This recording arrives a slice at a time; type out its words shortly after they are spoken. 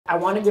I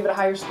want to give it a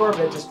higher score,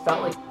 but it just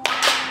felt like...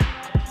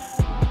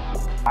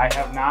 I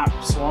have not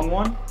swung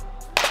one.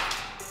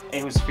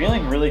 It was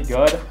feeling really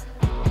good.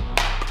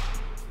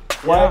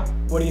 What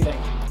do you think?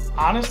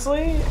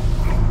 Honestly,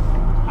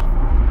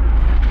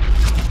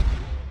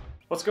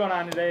 what's going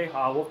on today?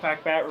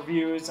 Wolfpack Bat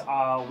Reviews.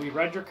 We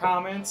read your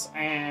comments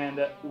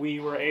and we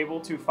were able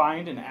to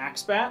find an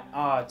axe bat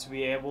to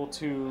be able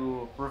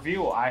to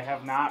review. I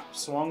have not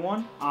swung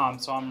one,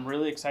 so I'm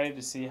really excited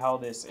to see how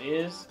this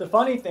is. The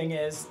funny thing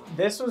is,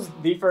 this was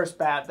the first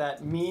bat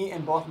that me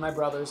and both of my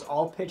brothers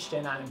all pitched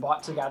in on and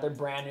bought together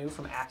brand new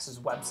from Axe's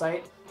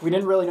website. We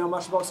didn't really know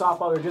much about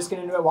softball. We were just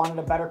getting into it, wanted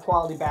a better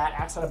quality bat.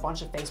 Axe had a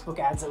bunch of Facebook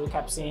ads that we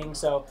kept seeing,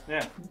 so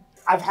yeah.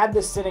 I've had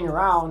this sitting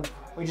around.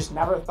 We just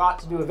never thought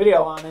to do a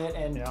video on it,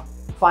 and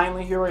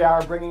finally here we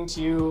are bringing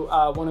to you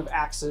one of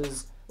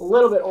Axe's a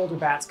little bit older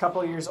bats, a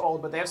couple of years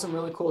old, but they have some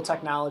really cool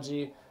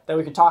technology that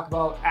we could talk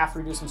about after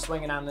we do some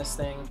swinging on this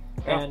thing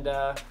and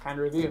kind of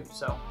review.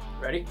 So,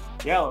 ready?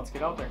 Yeah, let's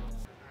get out there.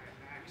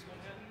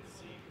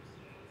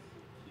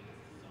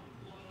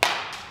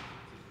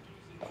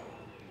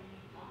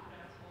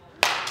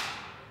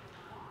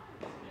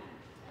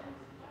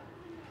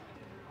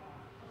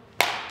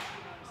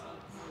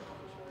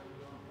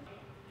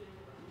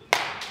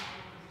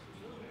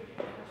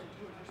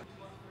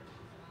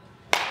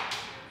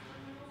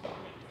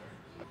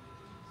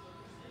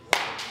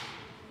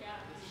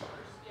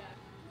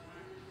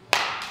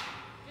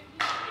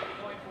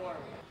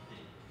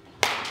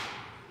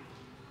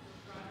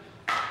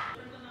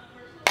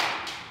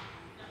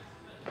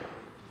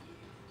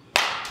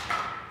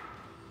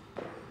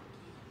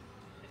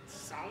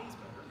 Sounds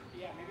better.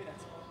 Yeah, maybe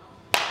that's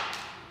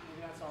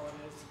all it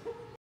is.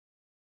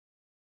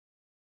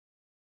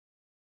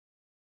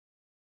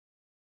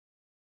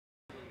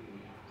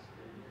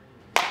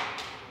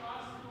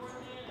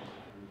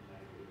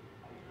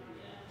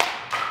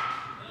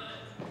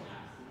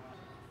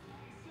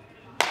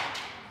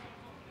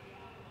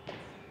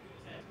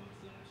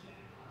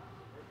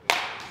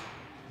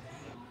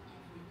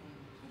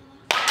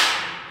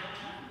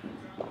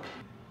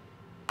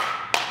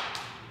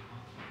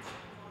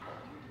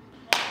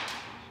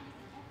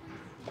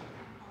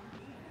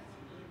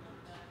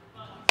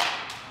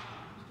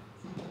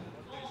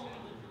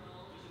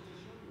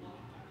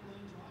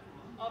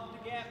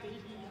 Up the gap, baby.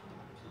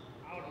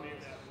 I would have made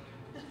that.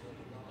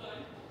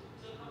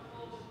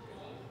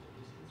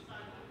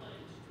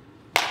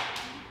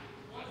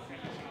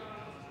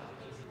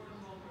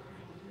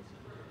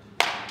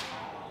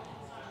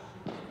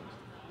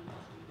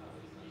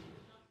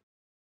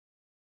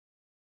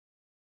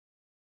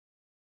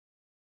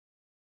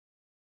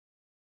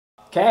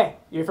 Okay,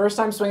 your first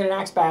time swinging an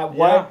axe bat.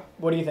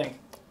 What do you think?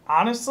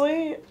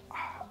 Honestly,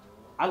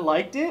 I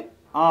liked it.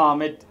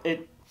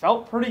 It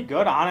felt pretty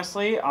good,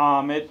 honestly.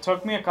 It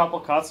took me a couple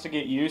cuts to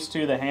get used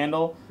to the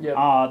handle. Yep.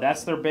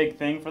 That's their big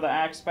thing for the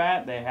axe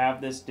bat. They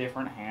have this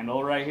different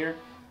handle right here.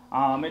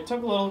 It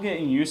took a little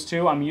getting used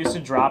to. I'm used to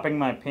dropping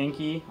my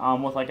pinky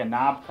with like a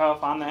knob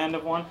cuff on the end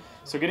of one.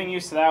 So getting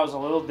used to that was a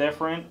little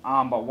different.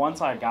 But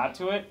once I got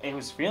to it, it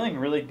was feeling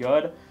really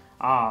good.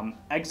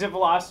 Exit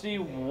velocity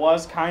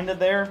was kind of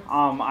there.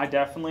 I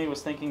definitely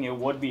was thinking it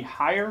would be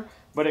higher,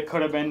 but it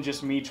could have been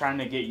just me trying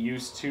to get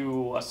used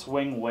to a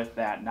swing with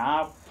that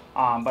knob.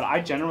 But I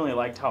generally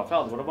liked how it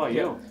felt. What about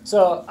you?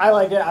 So I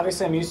liked it.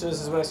 Obviously, I'm used to this.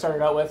 This is what I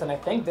started out with, and I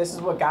think this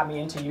is what got me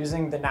into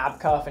using the knob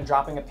cuff and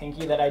dropping a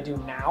pinky that I do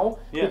now,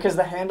 because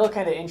the handle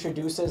kind of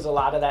introduces a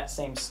lot of that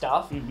same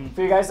stuff.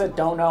 For you guys that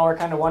don't know or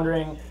kind of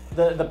wondering,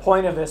 the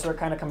point of this, where it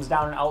kind of comes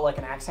down and out like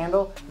an axe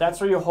handle,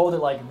 that's where you hold it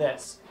like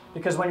this.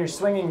 Because when you're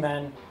swinging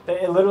then,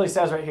 it literally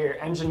says right here,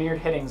 engineered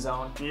hitting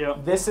zone.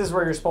 This is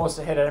where you're supposed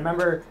to hit it. I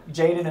remember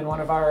Jaden in one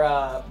of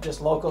our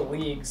just local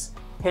leagues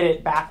hit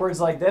it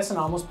backwards like this and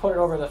almost put it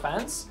over the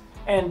fence.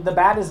 And the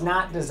bat is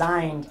not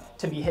designed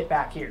to be hit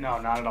back here. No,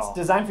 not at all. It's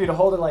designed for you to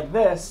hold it like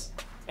this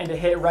and to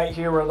hit right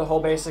here where the whole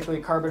basically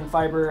carbon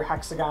fiber,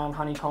 hexagon,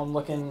 honeycomb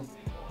looking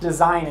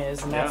design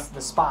is, and that's the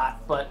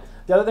spot. But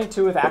the other thing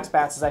too with axe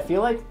bats is I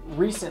feel like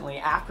recently,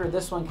 after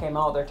this one came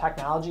out, their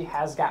technology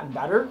has gotten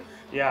better.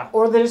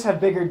 Or they just have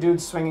bigger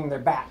dudes swinging their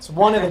bats.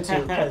 One of the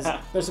two, because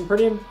there's some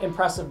pretty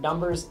impressive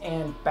numbers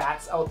and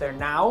bats out there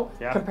now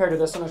compared to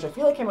this one, which I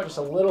feel like came out just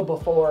a little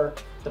before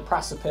the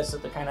precipice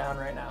that they're kind of on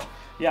right now.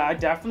 Yeah, I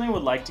definitely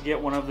would like to get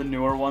one of the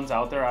newer ones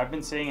out there. I've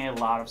been seeing a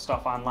lot of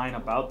stuff online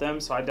about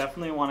them, so I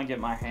definitely want to get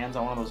my hands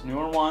on one of those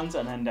newer ones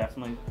and then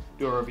definitely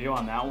do a review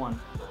on that one.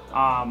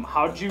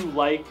 How'd you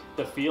like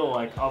the feel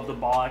of the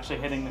ball actually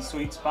hitting the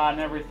sweet spot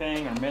and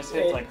everything, or miss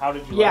hits? How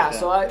did you like that?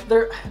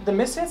 So the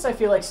miss hits I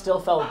feel like still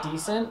felt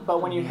decent,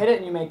 but when you hit it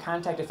and you made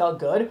contact, it felt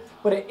good,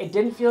 but it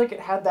didn't feel like it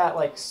had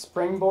that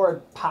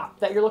springboard pop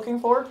that you're looking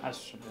for.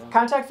 That's true.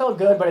 Contact felt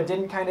good, but it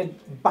didn't kind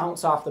of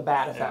bounce off the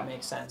bat, if that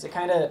makes sense. It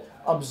kind of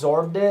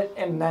absorbed it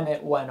and then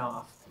it went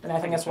off. And I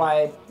think that's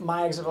why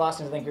my exit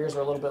velocities, I think yours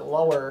were a little bit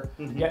lower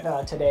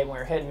today when we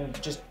were hitting,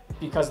 just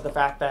because of the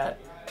fact that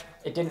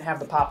it didn't have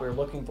the pop we were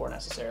looking for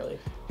necessarily.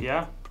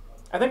 Yeah.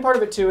 I think part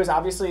of it too is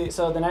obviously,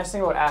 so the nice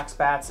thing about axe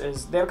bats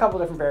is they have a couple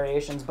different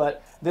variations,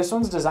 but this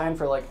one's designed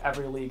for like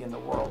every league in the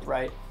world,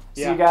 right?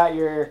 So you got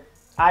your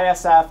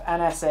ISF,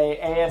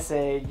 NSA,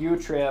 ASA,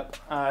 U-Trip.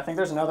 I think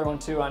there's another one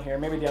too on here.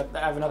 Maybe I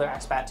have another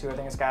axe bat too. I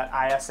think it's got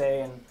ISA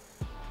and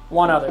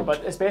one other,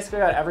 but it's basically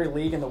got every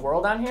league in the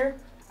world on here.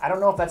 I don't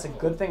know if that's a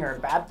good thing or a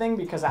bad thing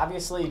because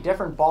obviously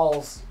different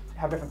balls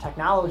have different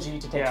technology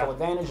to take full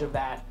advantage of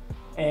that.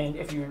 And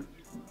if you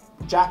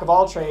jack of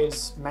all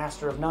trades,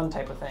 master of none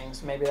type of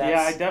things, maybe that's...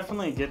 Yeah, I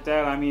definitely get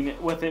that. I mean,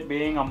 with it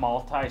being a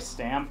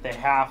multi-stamp, they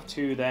have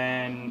to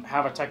then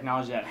have a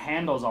technology that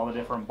handles all the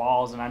different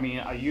balls. And I mean,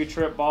 a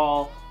U-Trip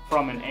ball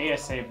from an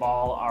ASA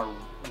ball are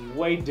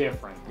way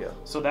different. Yeah.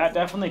 So that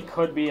definitely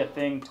could be a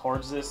thing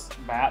towards this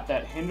bat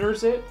that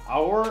hinders it,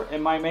 or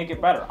it might make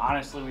it better.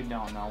 Honestly, we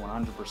don't know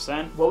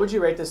 100%. What would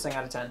you rate this thing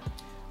out of 10?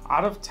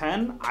 Out of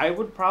 10, I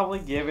would probably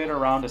give it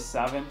around a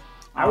 7.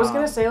 I was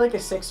going to say like a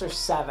 6 or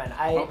 7.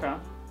 Okay.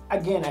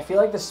 Again, I feel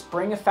like the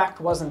spring effect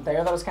wasn't there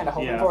that I was kind of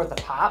hoping for at the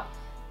top,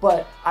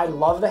 but I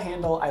love the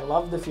handle. I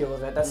love the feel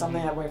of it. That's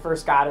something that when we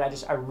first got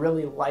it, I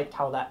really liked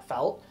how that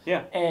felt.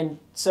 Yeah. And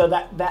so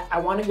that I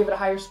want to give it a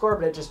higher score,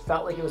 but it just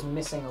felt like it was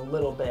missing a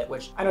little bit,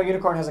 which I know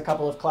Unicorn has a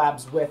couple of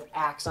collabs with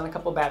Axe on a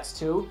couple of bats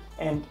too,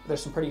 and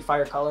there's some pretty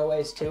fire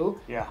colorways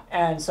too. Yeah.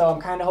 And so I'm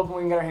kind of hoping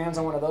we can get our hands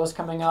on one of those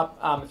coming up.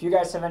 If you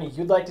guys have any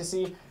you'd like to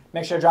see,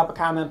 make sure to drop a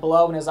comment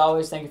below. And as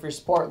always, thank you for your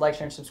support. Like,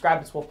 share, and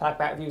subscribe. It's Wolfpack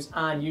Bat Reviews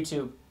on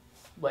YouTube.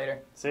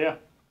 Later. See ya.